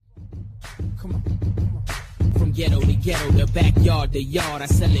From ghetto to ghetto, the backyard to yard, I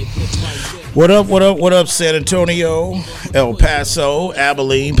celebrate my way. What up, San Antonio, El Paso,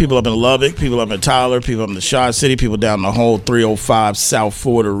 Abilene, people up in Lubbock, people up in Tyler, people up in the Shaw City, people down the whole 305 South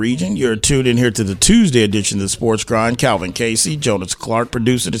Florida region. You're tuned in here to the Tuesday edition of the Sports Grind. Calvin Casey, Jonas Clark,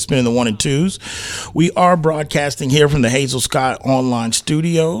 producer to spinning the 1 and 2s. We are broadcasting here from the Hazel Sky Online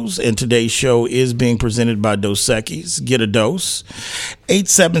Studios, and today's show is being presented by Dos Equis. Get a dose.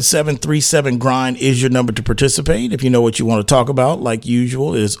 877-37-GRIND is your number to participate. If you know what you want to talk about, like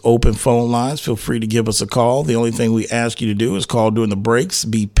usual, it is open phone lines. Feel free to give us a call. The only thing we ask you to do is call during the breaks.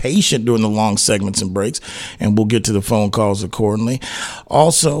 Be patient during the long segments and breaks, and we'll get to the phone calls accordingly.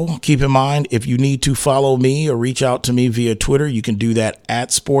 Also, keep in mind, if you need to follow me or reach out to me via Twitter, you can do that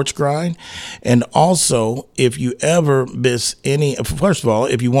at Sports Grind. And also, if you ever miss any, first of all,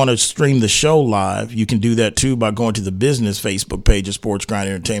 if you want to stream the show live, you can do that too by going to the business Facebook page of Sports Grind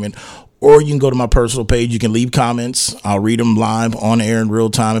Entertainment. Or you can go to my personal page. You can leave comments. I'll read them live on air in real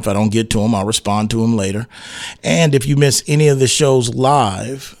time. If I don't get to them, I'll respond to them later. And if you miss any of the shows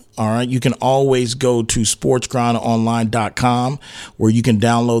live, all right, you can always go to sportsgrindonline.com where you can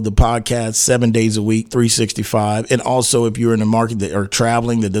download the podcast 7 days a week, 365. And also, if you're in a market that are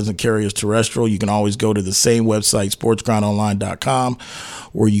traveling that doesn't carry us terrestrial, you can always go to the same website, sportsgrindonline.com,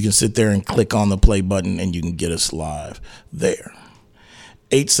 where you can sit there and click on the play button and you can get us live there.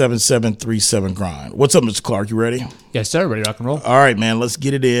 877-37-GRIND. What's up, Mr. Clark? You ready? Yes, sir. Ready to rock and roll. All right, man. Let's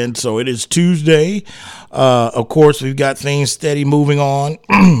get it in. So it is Tuesday. Of course, we've got things steady moving on.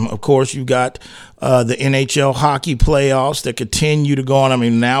 Of course, you've got the NHL hockey playoffs that continue to go on. I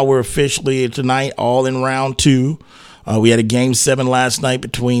mean, now we're officially tonight all in round 2. We had a game 7 last night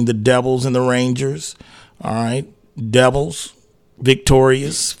between the Devils and the Rangers. All right. Devils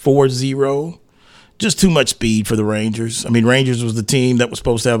victorious 4-0. Just too much speed for the Rangers. I mean, Rangers was the team that was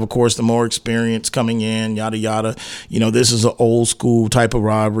supposed to have, of course, the more experience coming in, yada, yada. You know, this is an old school type of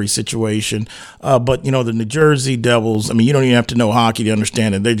rivalry situation. But, you know, the New Jersey Devils, I mean, you don't even have to know hockey to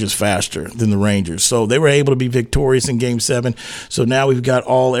understand it. They're just faster than the Rangers. So they were able to be victorious in Game 7. So now we've got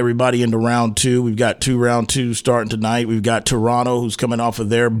everybody into round 2. We've got 2 round 2 starting tonight. We've got Toronto, who's coming off of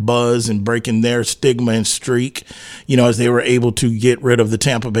their buzz and breaking their stigma and streak, you know, as they were able to get rid of the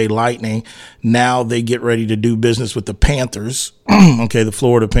Tampa Bay Lightning. Now they get ready to do business with the Panthers, okay, the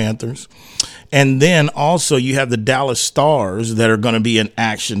Florida Panthers. And then also you have the Dallas Stars that are going to be in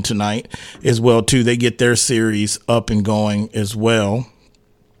action tonight as well, too. They get their series up and going as well.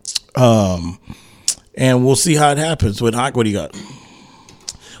 And we'll see how it happens. What do you got?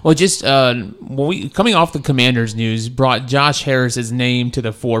 Well, just coming off the Commanders news brought Josh Harris's name to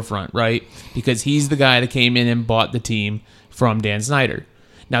the forefront, right? Because he's the guy that came in and bought the team from Dan Snyder.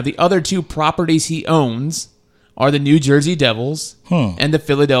 Now, the other 2 properties he owns are the New Jersey Devils and the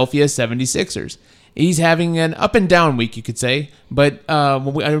Philadelphia 76ers. He's having an up and down week, you could say. But I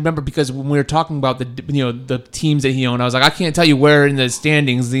remember because when we were talking about the teams that he owned, I was like, I can't tell you where in the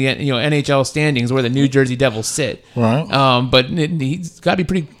standings, the NHL standings, where the New Jersey Devils sit. Right. But he's got to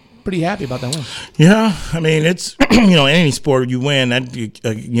be pretty happy about that win. Yeah, I mean, it's any sport you win, that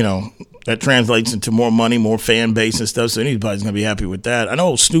that translates into more money, more fan base and stuff. So anybody's gonna be happy with that. I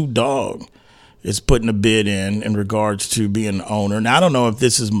know Snoop Dogg is putting a bid in regards to being an owner. Now I don't know if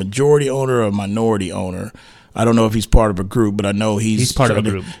this is majority owner or minority owner. I don't know if he's part of a group, but I know he's part of a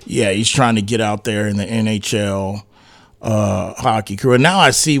group. He's trying to get out there in the NHL hockey career. Now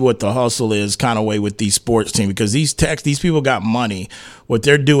I see what the hustle is kind of way with these sports teams, because these people got money. What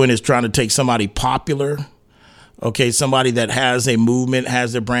they're doing is trying to take somebody popular, okay, somebody that has a movement,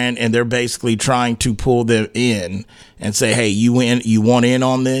 has a brand, and they're basically trying to pull them in and say, hey, you want in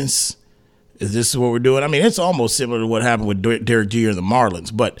on this? Is this what we're doing? I mean, it's almost similar to what happened with Derek Jeter and the Marlins,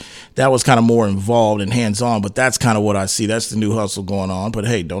 but that was kind of more involved and hands-on, but that's kind of what I see. That's the new hustle going on, but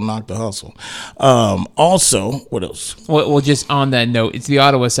hey, don't knock the hustle. Also, what else? Well, just on that note, it's the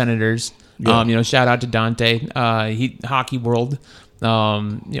Ottawa Senators. Yeah. Shout out to Dante. Hockey World,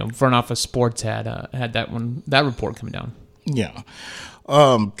 Front Office Sports had that report coming down. Yeah.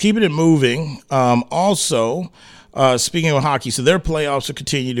 Keeping it moving. Also, speaking of hockey, so their playoffs will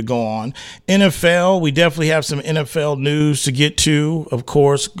continue to go on. NFL, we definitely have some NFL news to get to, of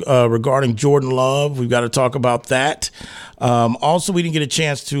course, regarding Jordan Love. We've got to talk about that. Also, we didn't get a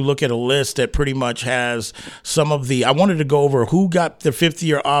chance to look at a list that pretty much has some of I wanted to go over who got their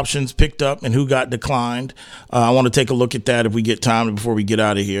 5th-year options picked up and who got declined. I want to take a look at that if we get time before we get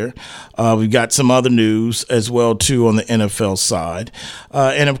out of here. We've got some other news as well, too, on the NFL side.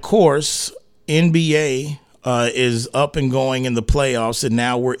 And, of course, NBA is up and going in the playoffs, and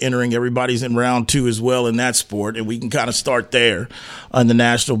now we're entering. Everybody's in round 2 as well in that sport, and we can kind of start there on the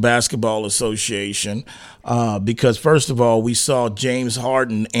National Basketball Association because, first of all, we saw James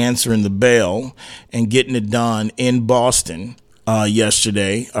Harden answering the bell and getting it done in Boston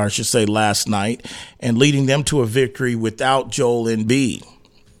yesterday, or I should say last night, and leading them to a victory without Joel Embiid.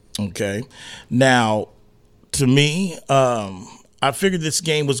 Okay, now, to me, I figured this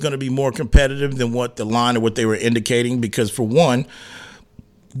game was going to be more competitive than what the line or what they were indicating because, for one,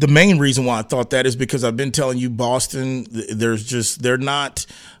 the main reason why I thought that is because I've been telling you Boston, they're not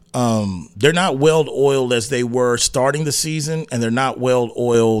well-oiled as they were starting the season, and they're not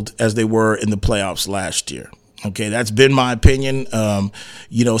well-oiled as they were in the playoffs last year. Okay, that's been my opinion,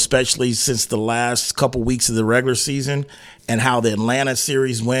 especially since the last couple weeks of the regular season and how the Atlanta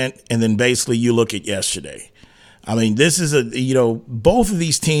series went, and then basically you look at yesterday. I mean, this is both of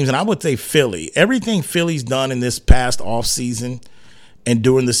these teams, and I would say Philly, everything Philly's done in this past offseason and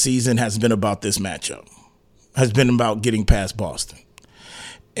during the season has been about this matchup, has been about getting past Boston.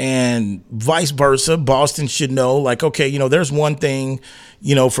 And vice versa, Boston should know, like, okay, there's one thing,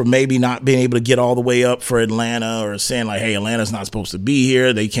 for maybe not being able to get all the way up for Atlanta or saying like, hey, Atlanta's not supposed to be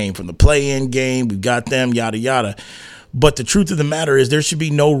here. They came from the play-in game. We've got them, yada, yada. But the truth of the matter is there should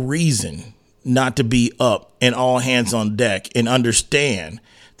be no reason not to be up and all hands on deck and understand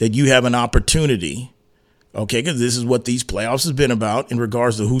that you have an opportunity, okay, because this is what these playoffs has been about in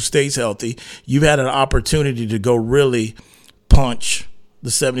regards to who stays healthy. You've had an opportunity to go really punch the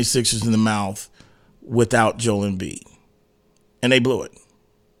 76ers in the mouth without Joel Embiid. And they blew it.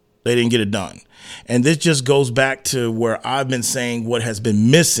 They didn't get it done. And this just goes back to where I've been saying what has been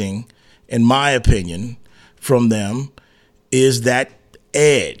missing, in my opinion, from them is that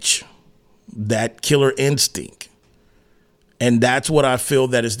edge, that killer instinct. And that's what I feel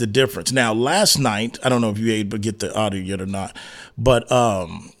that is the difference. Now, last night, I don't know if you were able to get the audio yet or not, but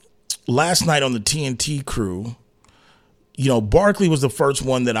last night on the TNT crew, Barkley was the first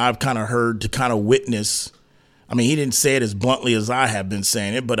one that I've kind of heard to kind of witness. I mean, he didn't say it as bluntly as I have been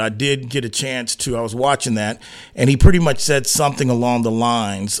saying it, but I did get a chance to. I was watching that, and he pretty much said something along the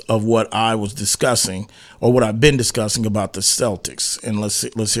lines of what I was discussing or what I've been discussing about the Celtics. And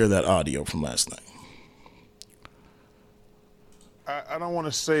let's hear that audio from last night. I don't want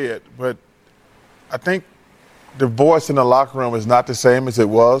to say it, but I think the voice in the locker room is not the same as it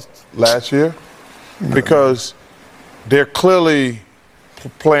was last year because they're clearly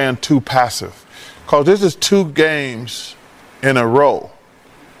playing too passive. Because this is 2 games in a row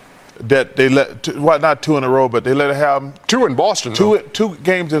that they not 2 in a row, but they let it have 2 in Boston. 2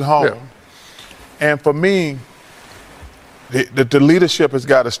 games at home. Yeah. And for me, the leadership has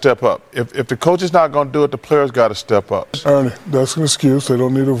got to step up. If the coach is not going to do it, the players got to step up. Ernie, that's an excuse. They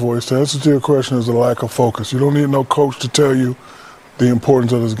don't need a voice. The answer to your question is a lack of focus. You don't need no coach to tell you the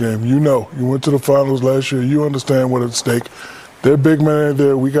importance of this game. You went to the finals last year. You understand what's at stake. Their big man ain't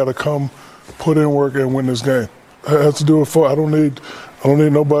there. We got to come, put in work, and win this game. It has to do with I don't need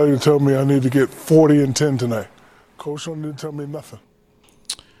nobody to tell me I need to get 40 and 10 tonight. Coach don't need to tell me nothing.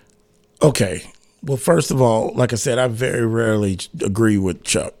 Okay. Well, first of all, like I said, I very rarely agree with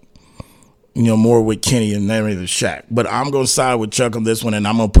Chuck. More with Kenny and then with Shaq. But I'm going to side with Chuck on this one, and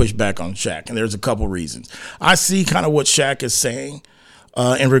I'm going to push back on Shaq. And there's a couple reasons. I see kind of what Shaq is saying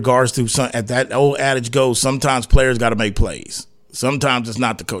in regards to at that old adage goes, sometimes players got to make plays. Sometimes it's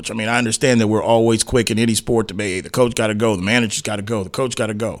not the coach. I mean, I understand that we're always quick in any sport to be, hey, the coach got to go, the manager's got to go, the coach got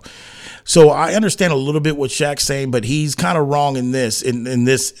to go. So I understand a little bit what Shaq's saying, but he's kind of wrong in this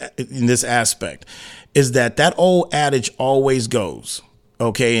aspect, is that old adage always goes,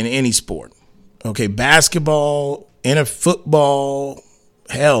 okay, in any sport. Okay, basketball, in football,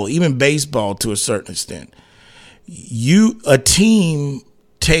 hell, even baseball to a certain extent. A team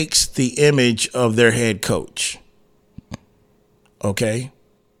takes the image of their head coach. Okay,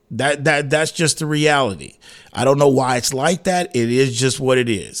 that's just the reality. I don't know why it's like that. It is just what it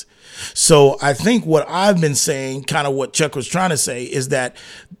is. So I think what I've been saying, kind of what Chuck was trying to say, is that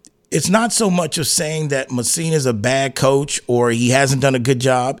it's not so much of saying that Messina is a bad coach or he hasn't done a good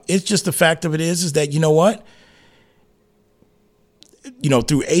job. It's just the fact of it is that, you know what?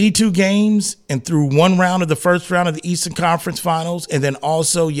 Through 82 games and through one round of the first round of the Eastern Conference Finals, and then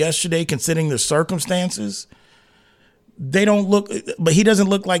also yesterday, considering the circumstances, they don't look, but he doesn't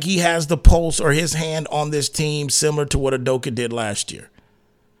look like he has the pulse or his hand on this team similar to what Udoka did last year.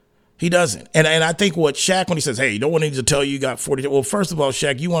 He doesn't. And I think what Shaq, when he says, hey, no one needs to tell you got 40. Well, first of all,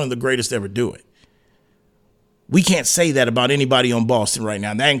 Shaq, you're one of the greatest to ever do it. We can't say that about anybody on Boston right now.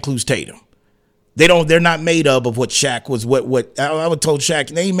 And that includes Tatum. They're not made up of what Shaq was. What I would told Shaq,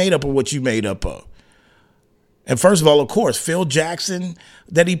 they ain't made up of what you made up of. And first of all, of course, Phil Jackson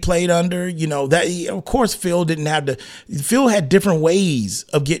that he played under, of course, Phil had different ways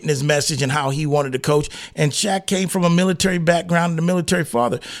of getting his message and how he wanted to coach. And Shaq came from a military background and a military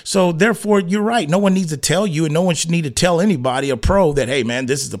father. So therefore, you're right. No one needs to tell you, and no one should need to tell anybody, a pro, that, hey, man,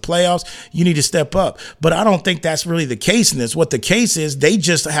 this is the playoffs. You need to step up. But I don't think that's really the case in this. What the case is, they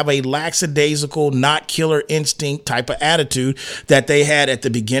just have a lackadaisical, not killer instinct type of attitude that they had at the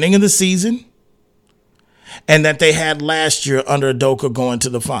beginning of the season, and that they had last year under Udoka going to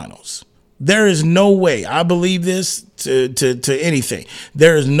the finals. There is no way, I believe this to anything.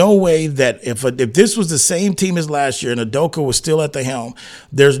 There is no way that if this was the same team as last year and Udoka was still at the helm,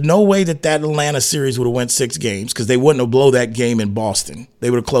 there's no way that Atlanta series would have went 6 games, because they wouldn't have blown that game in Boston. They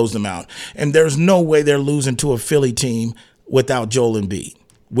would have closed them out. And there's no way they're losing to a Philly team without Joel Embiid,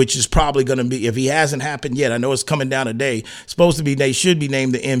 which is probably going to be, if he hasn't happened yet, I know it's coming down today, they should be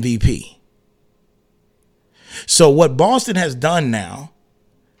named the MVP. So what Boston has done now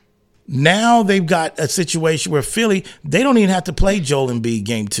they've got a situation where Philly, they don't even have to play Joel Embiid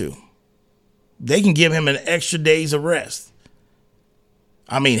game 2. They can give him an extra days of rest.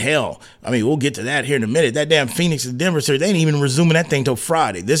 We'll get to that here in a minute. That damn Phoenix and Denver series, they ain't even resuming that thing till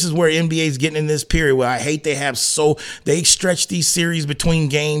Friday. This is where NBA's getting in this period where I hate they stretch these series between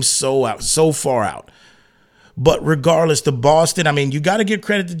games so far out. But regardless, to Boston, you got to give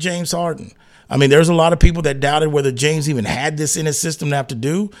credit to James Harden. There's a lot of people that doubted whether James even had this in his system to have to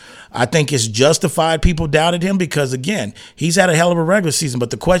do. I think it's justified people doubted him because, again, he's had a hell of a regular season.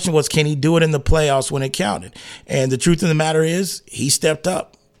 But the question was, can he do it in the playoffs when it counted? And the truth of the matter is, he stepped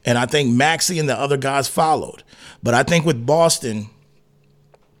up. And I think Maxey and the other guys followed. But I think with Boston,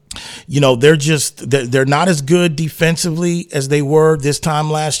 they're not as good defensively as they were this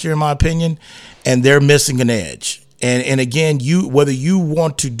time last year, in my opinion. And they're missing an edge. And again, whether you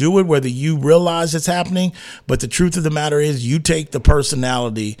want to do it, whether you realize it's happening, but the truth of the matter is you take the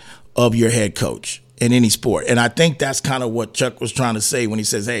personality of your head coach in any sport. And I think that's kind of what Chuck was trying to say when he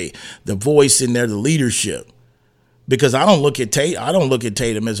says, hey, the voice in there, the leadership. Because I don't look at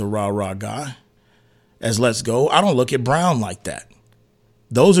Tatum as a rah-rah guy, as let's go. I don't look at Brown like that.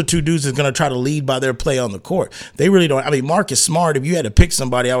 Those are two dudes that's going to try to lead by their play on the court. They really don't. Marcus Smart, if you had to pick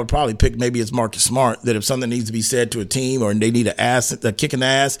somebody, I would probably pick maybe it's Marcus Smart, that if something needs to be said to a team or they need a kick in the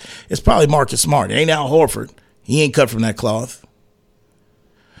ass, it's probably Marcus Smart. It ain't Al Horford. He ain't cut from that cloth.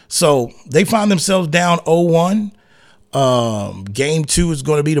 So they find themselves down 0-1. Game 2 is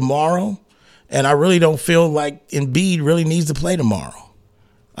going to be tomorrow. And I really don't feel like Embiid really needs to play tomorrow.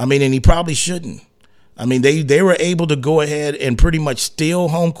 And he probably shouldn't. They were able to go ahead and pretty much steal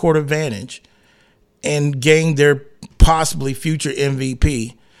home court advantage and gain their possibly future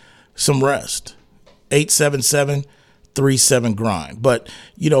MVP some rest. 8-7-7, 3-7 grind. But,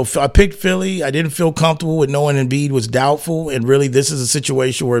 I picked Philly. I didn't feel comfortable with knowing Embiid was doubtful. And really, this is a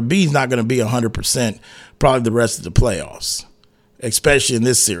situation where Embiid's not going to be 100% probably the rest of the playoffs, especially in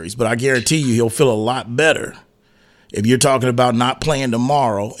this series. But I guarantee you he'll feel a lot better if you're talking about not playing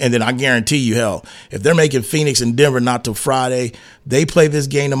tomorrow. And then I guarantee you, if they're making Phoenix and Denver not till Friday, they play this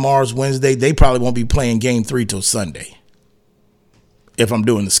game tomorrow's Wednesday, they probably won't be playing game 3 till Sunday, if I'm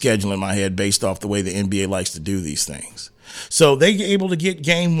doing the schedule in my head based off the way the NBA likes to do these things. So they able to get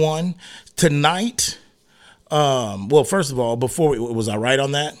game 1 tonight. First of all, was I right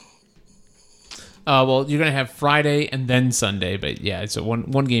on that? You're going to have Friday and then Sunday, but yeah, it's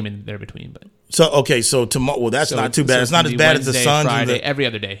one game in there between. But so tomorrow. Well, that's not too bad. It's not as bad Wednesday, as the Suns. Friday, every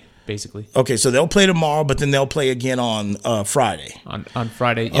other day, basically. Okay, so they'll play tomorrow, but then they'll play again on Friday. On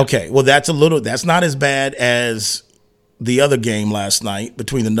Friday. Yeah. Okay, well that's not as bad as the other game last night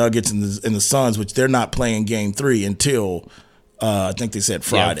between the Nuggets and the Suns, which they're not playing game 3 until I think they said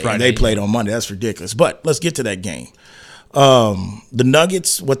Friday. And they played on Monday. That's ridiculous. But let's get to that game. The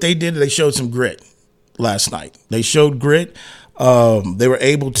Nuggets, what they did, they showed some grit last night. They showed grit. They were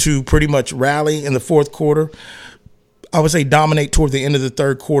able to pretty much rally in the fourth quarter. I would say dominate toward the end of the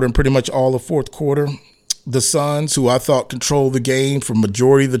third quarter and pretty much all the fourth quarter. The Suns, who I thought controlled the game for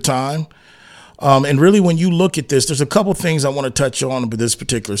majority of the time. And really, when you look at this, there's a couple things I want to touch on with this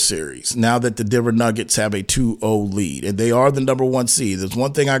particular series. Now that the Denver Nuggets have a 2-0 lead, and they are the number 1 seed. There's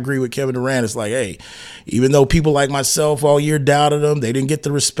one thing I agree with Kevin Durant. It's like, hey, even though people like myself all year doubted them, they didn't get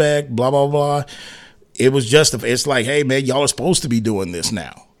the respect, blah, blah, blah. It was it's like, hey, man, y'all are supposed to be doing this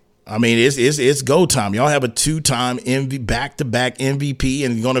now. It's go time. Y'all have a 2-time back-to-back MVP,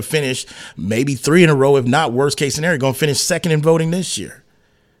 and you're going to finish maybe 3 in a row, if not worst case scenario, going to finish second in voting this year.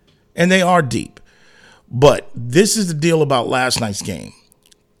 And they are deep. But this is the deal about last night's game.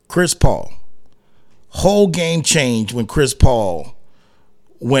 Chris Paul. Whole game changed when Chris Paul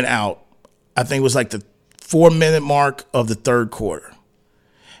went out. I think it was like the 4-minute mark of the third quarter.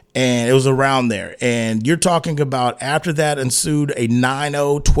 And it was around there. And you're talking about after that ensued a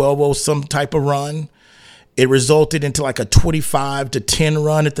 9-0, 12-0, some type of run. It resulted into like a 25-10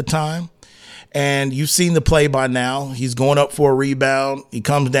 run at the time. And you've seen the play by now. He's going up for a rebound. He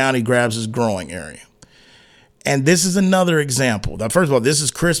comes down, he grabs his groin area. And this is another example. Now, first of all, this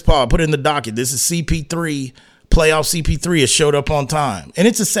is Chris Paul. I put it in the docket. This is CP3. Playoff CP3 has showed up on time. And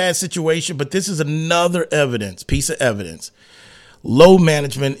it's a sad situation, but this is another piece of evidence. Load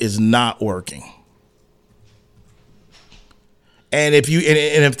management is not working. And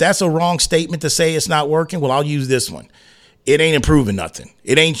if that's a wrong statement to say it's not working, well, I'll use this one. It ain't improving nothing.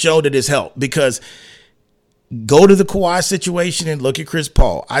 It ain't showed that it's helped, because go to the Kawhi situation and look at Chris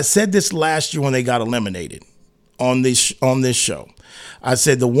Paul. I said this last year when they got eliminated on this show. I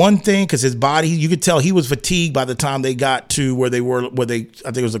said the one thing, because his body, you could tell he was fatigued by the time they got to I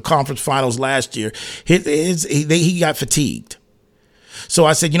think it was the conference finals last year. He got fatigued. So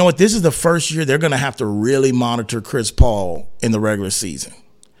I said, you know what? This is the first year they're going to have to really monitor Chris Paul in the regular season.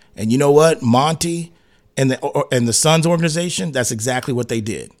 And you know what? Monty and the Suns organization, that's exactly what they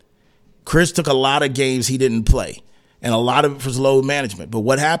did. Chris took a lot of games he didn't play, and a lot of it was load management. But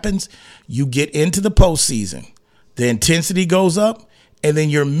what happens? You get into the postseason, the intensity goes up, and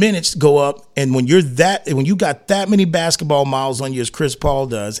then your minutes go up. And when you got that many basketball miles on you as Chris Paul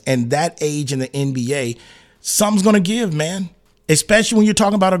does, and that age in the NBA, something's going to give, man. Especially when you're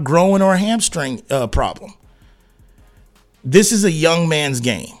talking about a groin or a hamstring problem. This is a young man's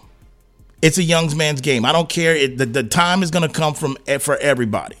game. It's a young man's game. I don't care. The time is going to come for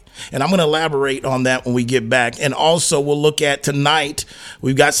everybody. And I'm going to elaborate on that when we get back. And also, we'll look at tonight.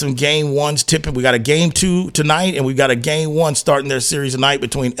 We've got some game ones tipping. We got a game 2 tonight, and we've got a game 1 starting their series tonight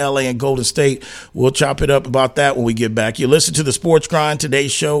between LA and Golden State. We'll chop it up about that when we get back. You listen to the Sports Grind.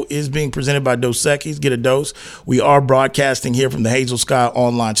 Today's show is being presented by Dos Equis. Get a dose. We are broadcasting here from the Hazel Sky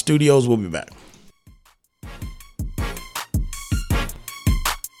Online Studios. We'll be back.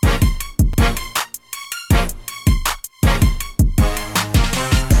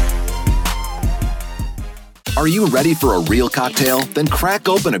 Are you ready for a real cocktail? Then crack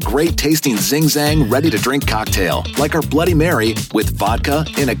open a great tasting Zing Zang ready-to-drink cocktail, like our Bloody Mary with vodka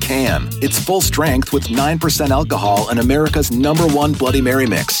in a can. It's full strength with 9% alcohol and America's #1 Bloody Mary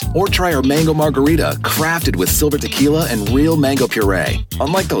mix. Or try our Mango Margarita, crafted with silver tequila and real mango puree.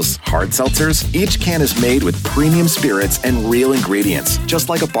 Unlike those hard seltzers, each can is made with premium spirits and real ingredients, just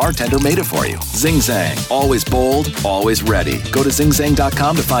like a bartender made it for you. Zing Zang, always bold, always ready. Go to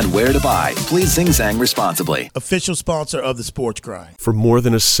zingzang.com to find where to buy. Please Zing Zang responsibly. Official sponsor of the Sports Grind. For more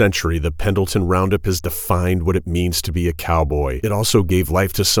than a century, the Pendleton Roundup has defined what it means to be a cowboy. It also gave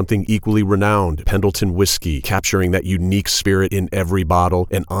life to something equally renowned, Pendleton Whiskey, capturing that unique spirit in every bottle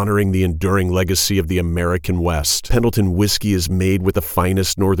and honoring the enduring legacy of the American West. Pendleton Whiskey is made with the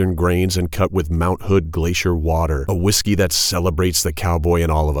finest northern grains and cut with Mount Hood Glacier water, a whiskey that celebrates the cowboy in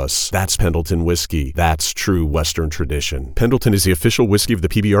all of us. That's Pendleton Whiskey. That's true Western tradition. Pendleton is the official whiskey of the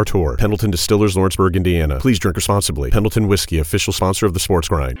PBR Tour. Pendleton Distillers, Lawrenceburg, Indiana. Please drink responsibly. Pendleton Whiskey, official sponsor of the Sports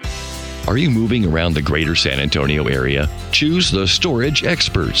Grind. Are you moving around the greater San Antonio area? Choose the storage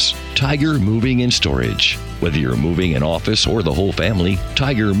experts, Tiger Moving and Storage. Whether you're moving an office or the whole family,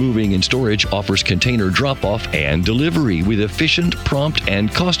 Tiger Moving and Storage offers container drop-off and delivery with efficient, prompt,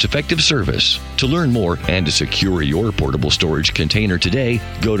 and cost-effective service. To learn more and to secure your portable storage container today,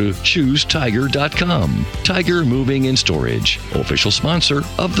 go to ChooseTiger.com. Tiger Moving and Storage, official sponsor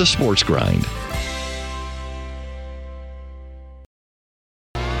of the Sports Grind.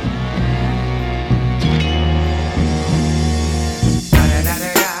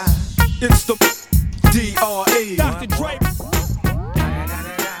 It's the D.R.E. Dr. Dre.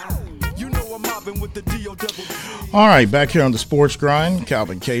 You know I'm mobbing with the D.O.W. All right, back here on the Sports Grind,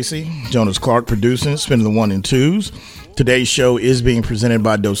 Calvin Casey, Jonas Clark producing, spinning the 1 and 2s. Today's show is being presented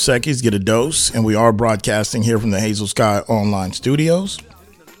by Dos Equis. Get a dose, and we are broadcasting here from the Hazel Sky Online Studios.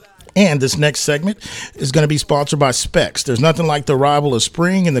 And this next segment is going to be sponsored by Specs. There's nothing like the arrival of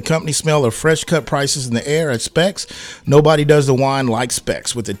spring and the company smell of fresh cut prices in the air at Specs. Nobody does the wine like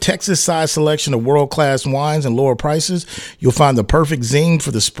Specs. With a Texas-sized selection of world-class wines and lower prices, you'll find the perfect zing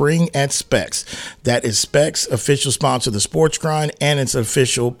for the spring at Specs. That is Specs, official sponsor of the Sports Grind, and its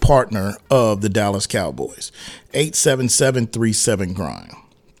official partner of the Dallas Cowboys. 877-37-GRIND.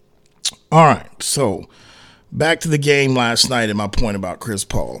 All right, so back to the game last night and my point about Chris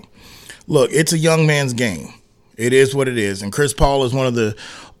Paul. Look, it's a young man's game. It is what it is. And Chris Paul is one of the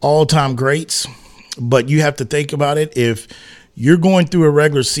all-time greats. But you have to think about it. If you're going through a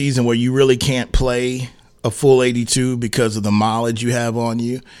regular season where you really can't play a full 82 because of the mileage you have on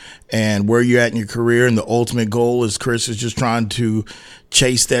you and where you're at in your career. And the ultimate goal is Chris is just trying to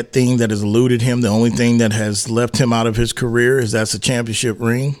chase that thing that has eluded him. The only thing that has left him out of his career is that's a championship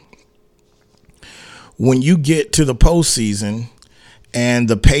ring. When you get to the postseason and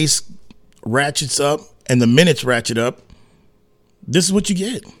the pace ratchets up and the minutes ratchet up, this is what you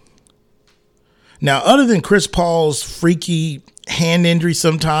get. Now, other than Chris Paul's freaky hand injury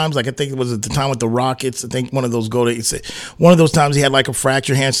sometimes, like I think it was at the time with the Rockets, I think one of those times he had like a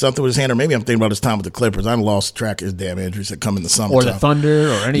fractured hand, something with his hand, or maybe I'm thinking about his time with the Clippers. I lost track of his damn injuries that come in the summer. Or the Thunder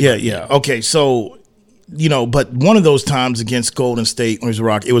or anything. Yeah. Okay, so, but one of those times against Golden State when he was a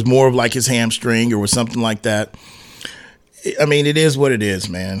Rock, it was more of like his hamstring or was something like that. I mean, it is what it is,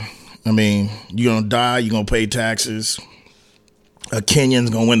 man. I mean, you're going to die, you're going to pay taxes. A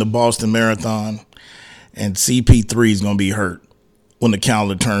Kenyan's going to win the Boston Marathon, and CP3 is going to be hurt when the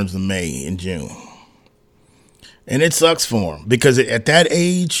calendar turns to May and June. And it sucks for him because at that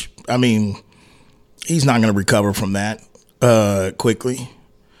age, I mean, he's not going to recover from that quickly.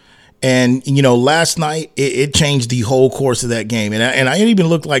 And, last night, it changed the whole course of that game. And I even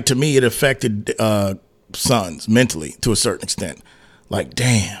looked like, to me, it affected Suns mentally to a certain extent. Like,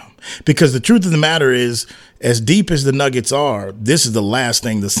 damn. Because the truth of the matter is, as deep as the Nuggets are, this is the last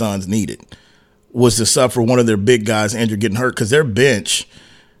thing the Suns needed, was to suffer one of their big guys injured, getting hurt, because their bench,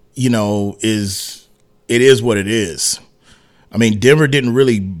 is what it is. I mean, Denver didn't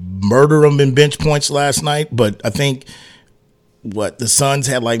really murder them in bench points last night, but I think the Suns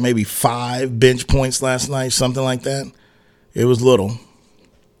had like maybe 5 bench points last night, something like that. It was little.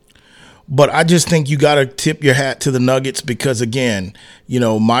 But I just think you got to tip your hat to the Nuggets because, again,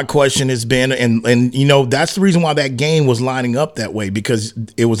 my question has been, and that's the reason why that game was lining up that way, because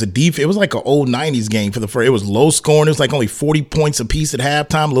it was it was like an old 90s game for the first. It was low scoring. It was like only 40 points apiece at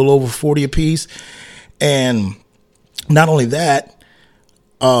halftime, a little over 40 apiece. And not only that,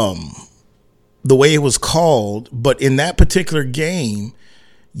 the way it was called, but in that particular game,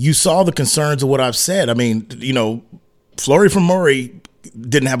 you saw the concerns of what I've said. I mean, Flurry from Murray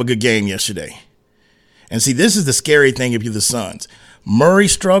didn't have a good game yesterday. And see, this is the scary thing if you're the Suns. Murray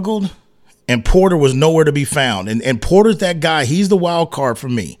struggled, and Porter was nowhere to be found. And Porter's that guy. He's the wild card for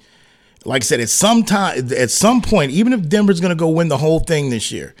me. Like I said, at some point, even if Denver's going to go win the whole thing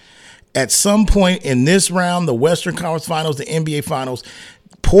this year, at some point in this round, the Western Conference Finals, the NBA Finals,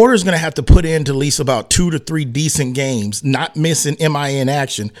 Porter's going to have to put in to at least about 2 to 3 decent games, not missing MIA in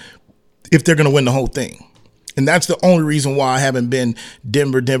action, if they're going to win the whole thing. And that's the only reason why I haven't been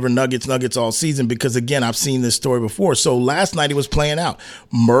Denver, Nuggets all season, because, again, I've seen this story before. So last night it was playing out.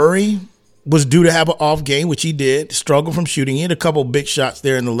 Murray was due to have an off game, which he did, struggled from shooting. He had a couple big shots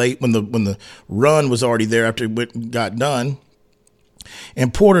there in the late when the run was already there after it got done.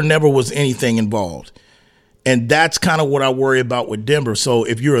 And Porter never was anything involved. And that's kind of what I worry about with Denver. So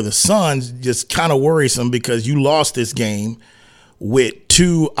if you're the Suns, just kind of worrisome because you lost this game with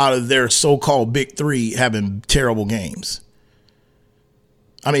 2 out of their so-called big 3 having terrible games.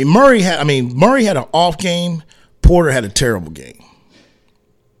 I mean, Murray had an off game. Porter had a terrible game.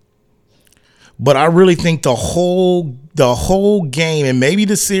 But I really think the whole game, and maybe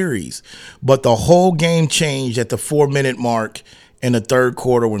the series, but the whole game changed at the 4-minute mark in the third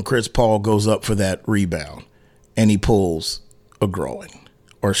quarter when Chris Paul goes up for that rebound and he pulls a groin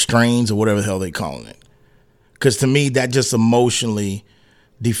or strains or whatever the hell they calling it. Because to me, that just emotionally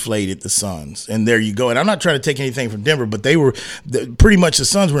deflated the Suns. And there you go. And I'm not trying to take anything from Denver, but pretty much the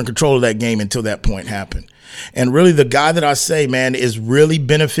Suns were in control of that game until that point happened. And really the guy that I say, man, is really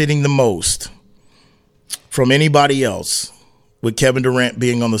benefiting the most from anybody else with Kevin Durant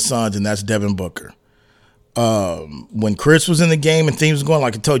being on the Suns, and that's Devin Booker. When Chris was in the game and things were going,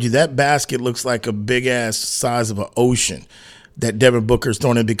 like I told you, that basket looks like a big-ass size of an ocean that Devin Booker's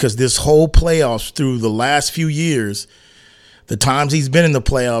thrown in, because this whole playoffs through the last few years, the times he's been in the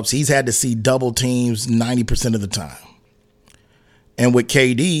playoffs, he's had to see double teams 90% of the time. And with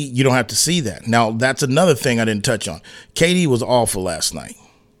KD, you don't have to see that. Now, that's another thing I didn't touch on. KD was awful last night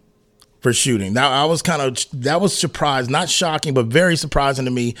for shooting. Now, that was surprised, not shocking, but very surprising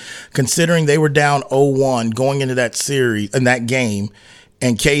to me, considering they were down 0-1 going into that series, in that game,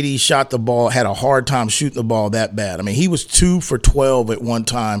 and KD shot the ball, had a hard time shooting the ball that bad. I mean, he was 2 for 12 at one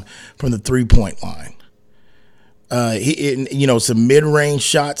time from the three-point line. Some mid-range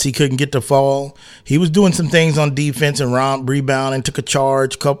shots he couldn't get to fall. He was doing some things on defense and rebounding, took a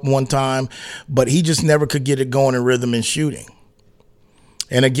charge one time, but he just never could get it going in rhythm and shooting.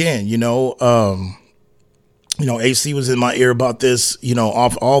 And again, AC was in my ear about this,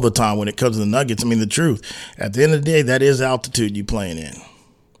 off all the time when it comes to the Nuggets. I mean, the truth, at the end of the day, that is altitude you're playing in.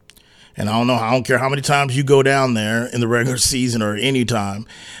 And I don't care how many times you go down there in the regular season or any time,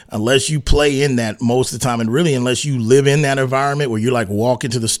 unless you play in that most of the time, and really unless you live in that environment where you're like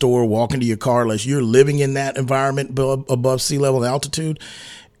walking to the store, walking to your car, unless you're living in that environment above sea level altitude,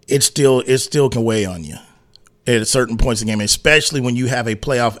 it still can weigh on you at certain points in the game, especially when you have a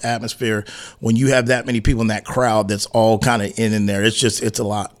playoff atmosphere, when you have that many people in that crowd that's all kind of in there. It's a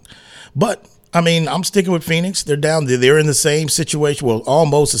lot. But I mean, I'm sticking with Phoenix. They're down. They're in the same situation. Well,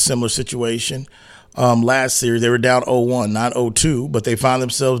 almost a similar situation. Last series, they were down 0-1, not 0-2, but they found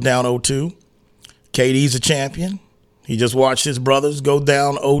themselves down 0-2. KD's a champion. He just watched his brothers go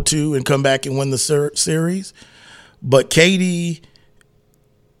down 0-2 and come back and win the series. But KD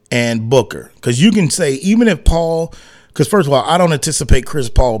and Booker, because you can say, even if Paul, because first of all, I don't anticipate Chris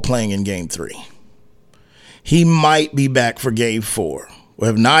Paul playing in Game 3. He might be back for Game 4. Or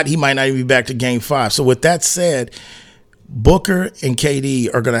if not, he might not even be back to Game 5. So with that said, Booker and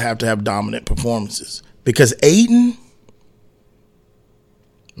KD are going to have dominant performances. Because Ayton,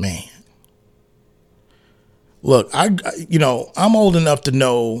 man, look, I'm old enough to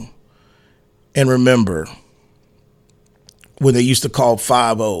know and remember when they used to call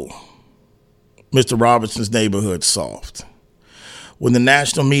 5-0 Mr. Robertson's neighborhood soft. When the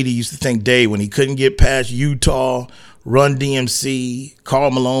national media used to think Dave, when he couldn't get past Utah, Run DMC, Karl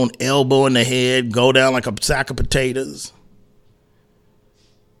Malone, elbow in the head, go down like a sack of potatoes.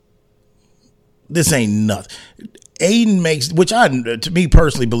 This ain't nothing. Ayton makes, which to me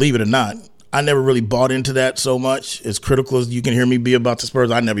personally, believe it or not, I never really bought into that so much. As critical as you can hear me be about the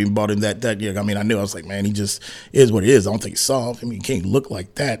Spurs, I never even bought into that year. I mean, I knew, I was like, man, he just is what he is. I don't think he's soft. I mean, he can't look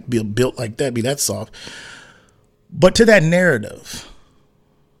like that, be built like that, be that soft. But to that narrative,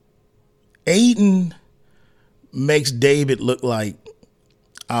 Ayton makes David look like,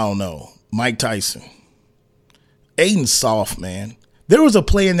 I don't know, Mike Tyson. Ayton's soft, man. There was a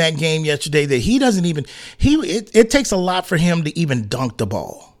play in that game yesterday that he doesn't even, it takes a lot for him to even dunk the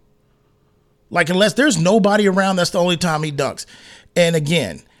ball. Like, unless there's nobody around, that's the only time he dunks. And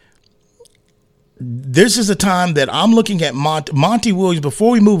again, this is a time that I'm looking at Monty Williams.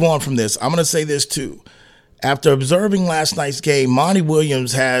 Before we move on from this, I'm going to say this too. After observing last night's game, Monty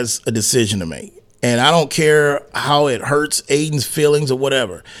Williams has a decision to make. And I don't care how it hurts Ayton's feelings or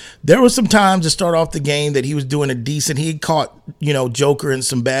whatever. There was some times to start off the game that he was doing he had caught, Joker in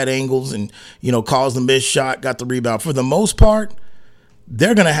some bad angles and, caused the missed shot, got the rebound. For the most part,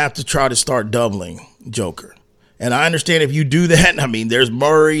 they're going to have to try to start doubling Joker. And I understand if you do that, I mean, there's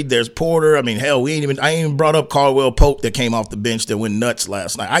Murray, there's Porter. I mean, hell, I ain't even brought up Caldwell Pope that came off the bench that went nuts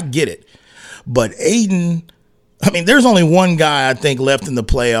last night. I get it. But Ayton, I mean, there's only one guy I think left in the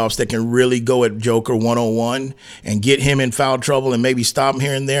playoffs that can really go at Joker one-on-one and get him in foul trouble and maybe stop him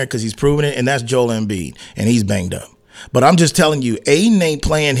here and there because he's proven it, and that's Joel Embiid, and he's banged up. But I'm just telling you, Ayton ain't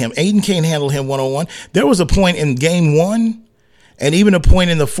playing him. Ayton can't handle him one-on-one. There was a point in Game 1 and even a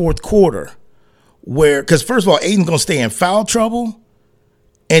point in the fourth quarter where, because first of all, Ayton's going to stay in foul trouble,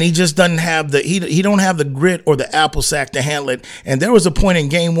 and he just doesn't have he don't have the grit or the apple sack to handle it. And there was a point in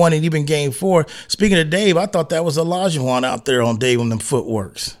Game 1 and even Game 4. Speaking of Dave, I thought that was Olajuwon out there on Dave on them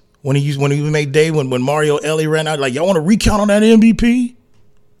footworks. When he made Dave, when Mario Ellie ran out, like, y'all want to recount on that MVP?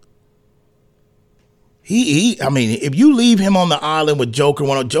 I mean, if you leave him on the island with Joker,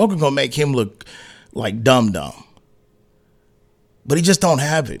 Joker gonna make him look like dumb. But he just don't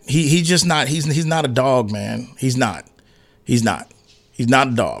have it. He's just not. He's not a dog, man. He's not. He's not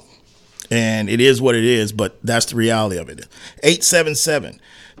a dog. And it is what it is, but that's the reality of it.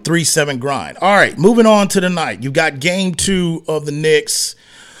 877-37-GRIND. All right, moving on to tonight. You got Game 2 of the Knicks,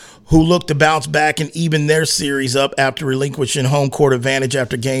 who look to bounce back and even their series up after relinquishing home court advantage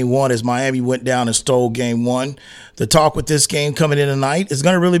after Game 1 as Miami went down and stole Game 1. The talk with this game coming in tonight is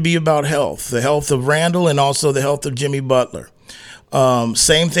going to really be about health, the health of Randall and also the health of Jimmy Butler.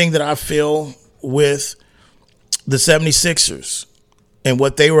 Same thing that I feel with the 76ers and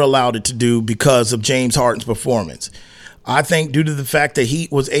what they were allowed to do because of James Harden's performance. I think due to the fact that he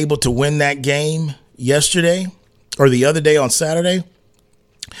was able to win that game yesterday or the other day on Saturday,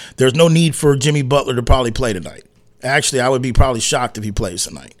 there's no need for Jimmy Butler to probably play tonight. Actually, I would be probably shocked if he plays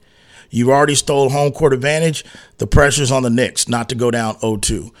tonight. You've already stole home court advantage. The pressure's on the Knicks not to go down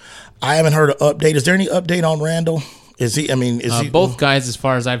 0-2. I haven't heard an update. Is there any update on Randall? Is he? Both guys, as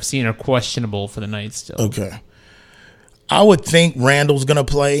far as I've seen, are questionable for the night still. Okay. I would think Randall's going to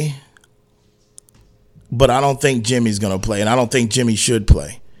play, but I don't think Jimmy's going to play, and I don't think Jimmy should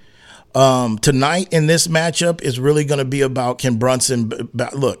play. Tonight in this matchup is really going to be about can Brunson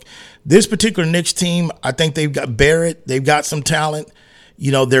 – look, this particular Knicks team, I think they've got Barrett. They've got some talent.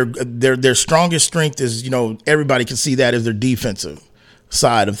 Their strongest strength is, everybody can see that as their defensive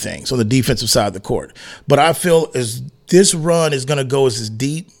side of things, on the defensive side of the court. But I feel as this run is going to go as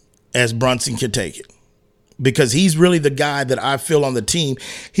deep as Brunson can take it, because he's really the guy that I feel on the team.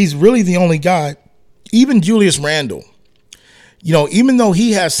 He's really the only guy, even Julius Randle, even though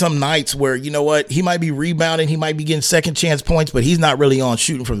he has some nights where, you know what, he might be rebounding, he might be getting second chance points, but he's not really on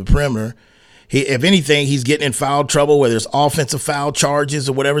shooting from the perimeter. If anything, he's getting in foul trouble, whether it's offensive foul charges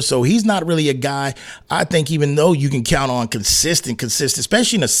or whatever. So he's not really a guy, I think, even though you can count on consistent,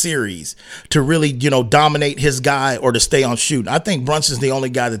 especially in a series, to really, dominate his guy or to stay on shooting. I think Brunson's the only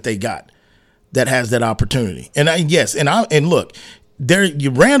guy that they got that has that opportunity. And look,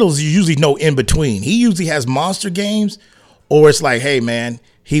 Randall's usually no in between. He usually has monster games, or it's like, hey man,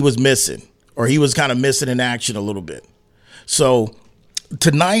 he was missing, or he was kind of missing in action a little bit. So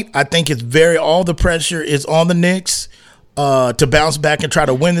tonight, I think all the pressure is on the Knicks to bounce back and try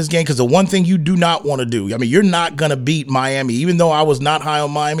to win this game, because the one thing you do not want to do, you're not going to beat Miami. Even though I was not high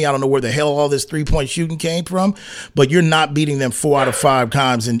on Miami, I don't know where the hell all this three-point shooting came from, but you're not beating them 4 out of 5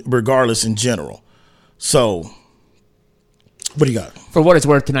 times, regardless in general. So what do you got? For what it's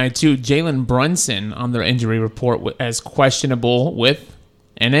worth tonight, too, Jalen Brunson on their injury report as questionable with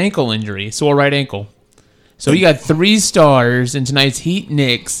an ankle injury, sore right ankle. So you got 3 stars in tonight's Heat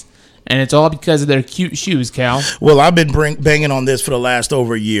Knicks, and it's all because of their cute shoes, Cal. Well, I've been banging on this for the last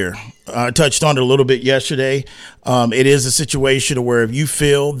over a year. I touched on it a little bit yesterday. It is a situation where if you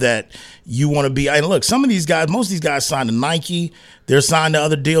feel that you want to be – and look, most of these guys signed to Nike. They're signed to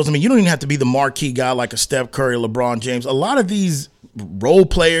other deals. You don't even have to be the marquee guy like a Steph Curry, LeBron James. A lot of these role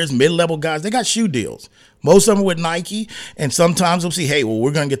players, mid-level guys, they got shoe deals. Most of them with Nike, and sometimes they'll see, hey, well,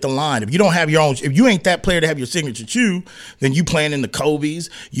 we're going to get the line. If you don't have your own, if you ain't that player to have your signature shoe, then you playing in the Kobe's,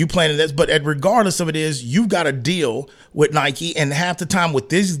 you playing in this. But regardless of it is, you've got a deal with Nike, and half the time with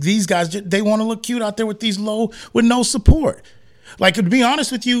these guys, they want to look cute out there with with no support. Like, to be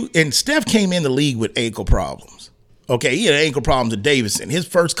honest with you, and Steph came in the league with ankle problems. Okay, he had ankle problems at Davidson. His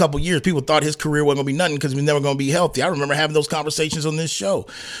first couple years, people thought his career wasn't going to be nothing because he was never going to be healthy. I remember having those conversations on this show.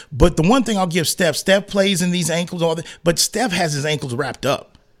 But the one thing I'll give Steph plays in these ankles, but Steph has his ankles wrapped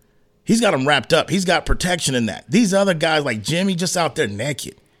up. He's got them wrapped up. He's got protection in that. These other guys like Jimmy just out there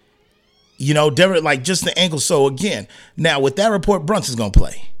naked. Like just the ankles. So again, now with that report, Brunson's going to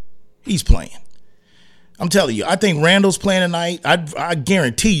play. He's playing. I'm telling you, I think Randall's playing tonight. I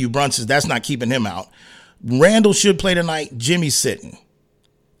guarantee you that's not keeping him out. Randall should play tonight. Jimmy's sitting.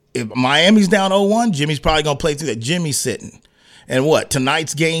 If Miami's down 0-1, Jimmy's probably going to play through that. Jimmy's sitting. And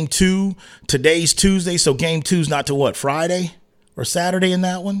tonight's game 2, today's Tuesday, so game 2's not to Friday or Saturday in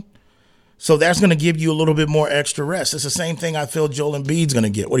that one? So that's going to give you a little bit more extra rest. It's the same thing I feel Joel Embiid's going to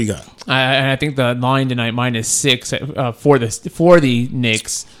get. What do you got? I think the line tonight, -6 for the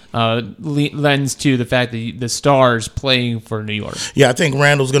Knicks, lends to the fact that the Stars playing for New York. Yeah, I think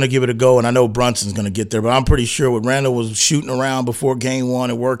Randall's going to give it a go, and I know Brunson's going to get there, but I'm pretty sure what Randall was shooting around before game 1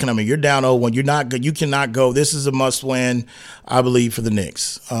 and working. You're down 0-1. You're not good. You cannot go. This is a must-win, I believe, for the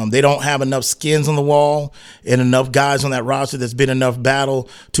Knicks. They don't have enough skins on the wall and enough guys on that roster that's been enough battle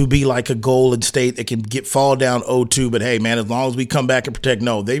to be like a Golden State that can fall down 0-2. But hey, man, as long as we come back and protect,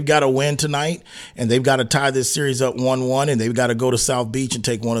 they've got to win tonight, and they've got to tie this series up 1-1, and they've got to go to South Beach and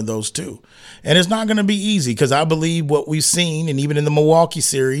take one of those two. And it's not going to be easy, because I believe what we've seen, and even in the Milwaukee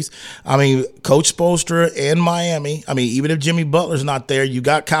series, Coach Spoelstra and Miami, even if Jimmy Butler's not there, you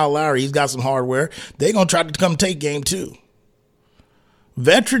got Kyle Lowry, he's got some hardware. They're going to try to come take game 2.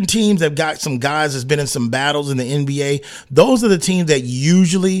 Veteran teams have got some guys that's been in some battles in the NBA. Those are the teams that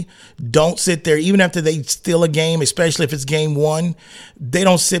usually don't sit there, even after they steal a game, especially if it's game 1. They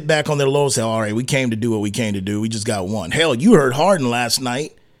don't sit back on their laurels and say, all right, we came to do what we came to do. We just got one. Hell, you heard Harden last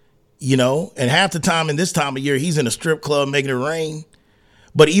night, and half the time in this time of year, he's in a strip club making it rain.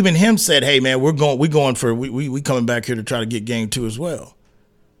 But even him said, hey, man, we coming back here to try to get game 2 as well.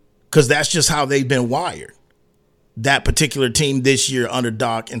 Because that's just how they've been wired. That particular team this year under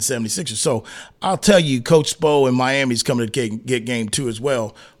Doc and 76ers. So I'll tell you, Coach Spo and Miami's coming to get game 2 as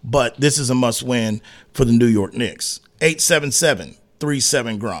well. But this is a must-win for the New York Knicks.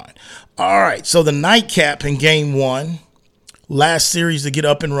 877-37-GRIND. All right, so the nightcap in game 1, last series to get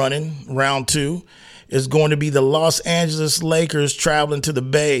up and running, round 2, is going to be the Los Angeles Lakers traveling to the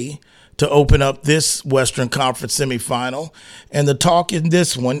Bay to open up this Western Conference semifinal. And the talk in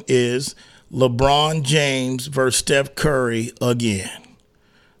this one is LeBron James versus Steph Curry again.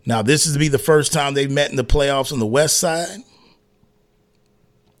 Now, this is to be the first time they've met in the playoffs on the West side.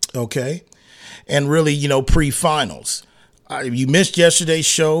 Okay. And really, pre-finals. If you missed yesterday's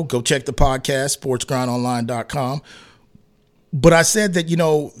show, go check the podcast, sportsgrindonline.com. But I said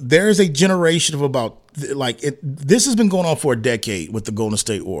that, there's a generation of about this has been going on for a decade with the Golden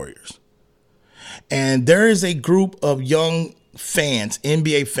State Warriors. And there is a group of young fans,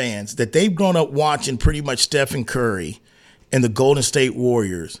 NBA fans, that they've grown up watching pretty much Stephen Curry and the Golden State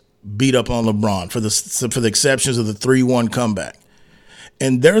Warriors beat up on LeBron for the exceptions of the 3-1 comeback.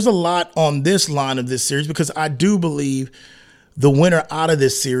 And there's a lot on this line of this series because I do believe the winner out of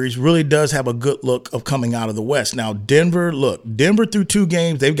this series really does have a good look of coming out of the West. Now, Denver through 2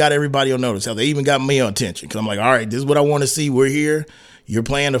 games, they've got everybody on notice. Hell, they even got me on attention because I'm like, all right, this is what I want to see. We're here. You're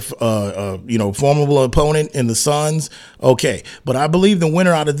playing a formidable opponent in the Suns. Okay. But I believe the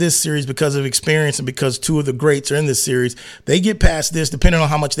winner out of this series, because of experience and because 2 of the greats are in this series, they get past this, depending on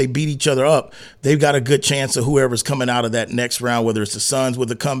how much they beat each other up, they've got a good chance of whoever's coming out of that next round, whether it's the Suns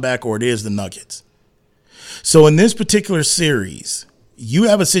with a comeback or it is the Nuggets. So in this particular series, you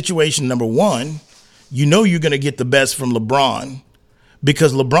have a situation, number one, you know you're going to get the best from LeBron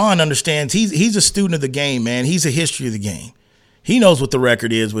because LeBron understands he's a student of the game, man. He's a history of the game. He knows what the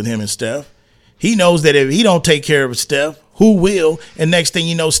record is with him and Steph. He knows that if he don't take care of Steph, who will? And next thing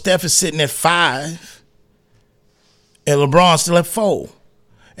you know, Steph is sitting at 5 and LeBron's still at 4.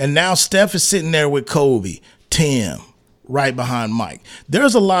 And now Steph is sitting there with Kobe, Tim, right behind Mike.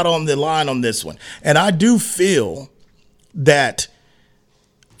 There's a lot on the line on this one. And I do feel that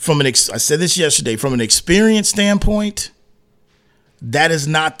I said this yesterday, from an experience standpoint, that is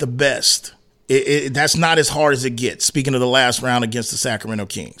not the best. That's not as hard as it gets. Speaking of the last round against the Sacramento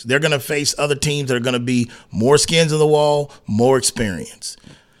Kings, they're going to face other teams that are going to be more skins on the wall, more experience.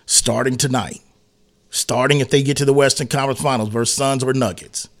 Starting tonight, if they get to the Western Conference Finals versus Suns or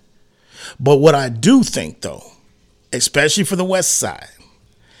Nuggets. But what I do think, though, especially for the West side,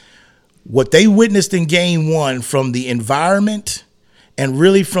 what they witnessed in Game 1 from the environment and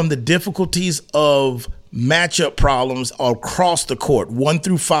really from the difficulties of matchup problems across the court, 1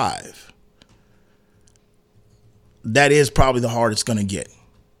 through 5. That is probably the hardest going to get,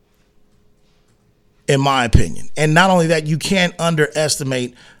 in my opinion. And not only that, you can't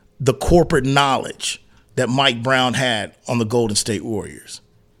underestimate the corporate knowledge that Mike Brown had on the Golden State Warriors.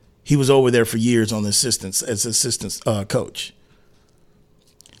 He was over there for years on the assistant coach.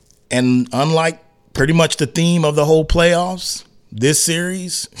 And unlike pretty much the theme of the whole playoffs, this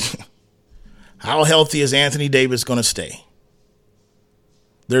series, how healthy is Anthony Davis going to stay?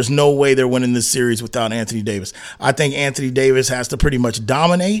 There's no way they're winning this series without Anthony Davis. I think Anthony Davis has to pretty much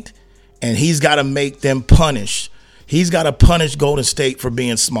dominate, and he's got to make them punish. He's got to punish Golden State for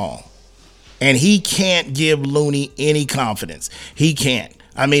being small. And he can't give Looney any confidence. He can't.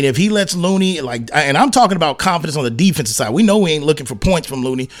 I mean, if he lets Looney, and I'm talking about confidence on the defensive side. We know we ain't looking for points from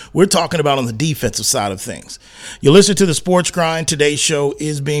Looney. We're talking about on the defensive side of things. You listen to the Sports Grind. Today's show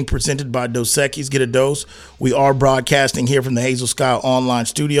is being presented by Dos Equis. Get a dose. We are broadcasting here from the Hazel Sky Online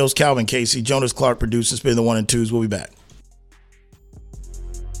Studios. Calvin Casey, Jonas Clark producing. Spin the 1 and 2s. We'll be back.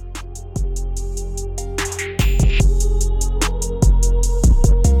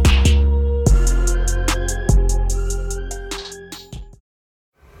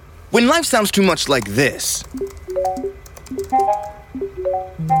 When life sounds too much like this,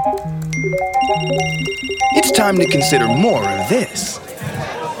 it's time to consider more of this.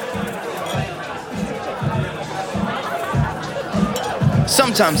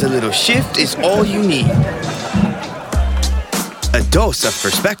 Sometimes a little shift is all you need. A dose of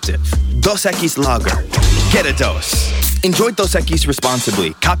perspective. Dos Equis Lager. Get a dose. Enjoy Dos Equis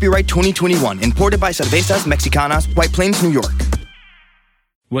responsibly. Copyright 2021. Imported by Cervezas Mexicanas, White Plains, New York.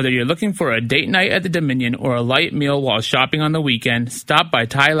 Whether you're looking for a date night at the Dominion or a light meal while shopping on the weekend, stop by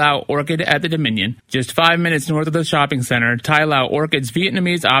Thai Lao Orchid at the Dominion. Just 5 minutes north of the shopping center, Thai Lao Orchid's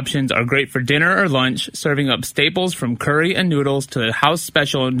Vietnamese options are great for dinner or lunch, serving up staples from curry and noodles to the house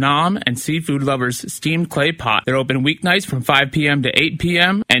special Nam and seafood lovers steamed clay pot. They're open weeknights from 5 p.m. to 8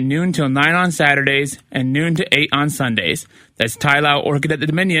 p.m. and noon till 9 on Saturdays and noon to 8 on Sundays. That's Thai Lao Orchid at the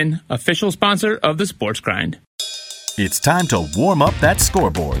Dominion, official sponsor of the Sports Grind. It's time to warm up that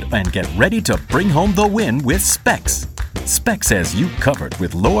scoreboard and get ready to bring home the win with Specs. Specs has you covered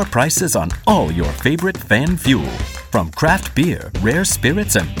with lower prices on all your favorite fan fuel. From craft beer, rare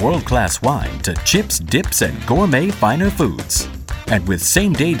spirits, and world-class wine to chips, dips, and gourmet finer foods. And with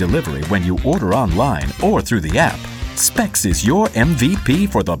same-day delivery when you order online or through the app, Specs is your MVP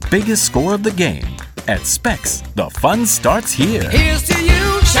for the biggest score of the game. At Specs, the fun starts here. Here's to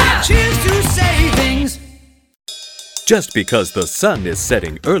you, cheers to savings. Just because the sun is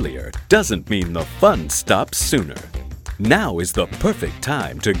setting earlier doesn't mean the fun stops sooner. Now is the perfect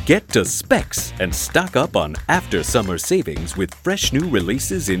time to get to Specs and stock up on after summer savings with fresh new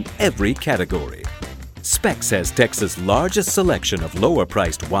releases in every category. Specs has Texas' largest selection of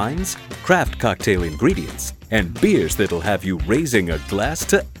lower-priced wines, craft cocktail ingredients, and beers that'll have you raising a glass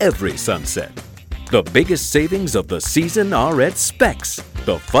to every sunset. The biggest savings of the season are at Specs.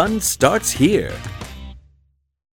 The fun starts here.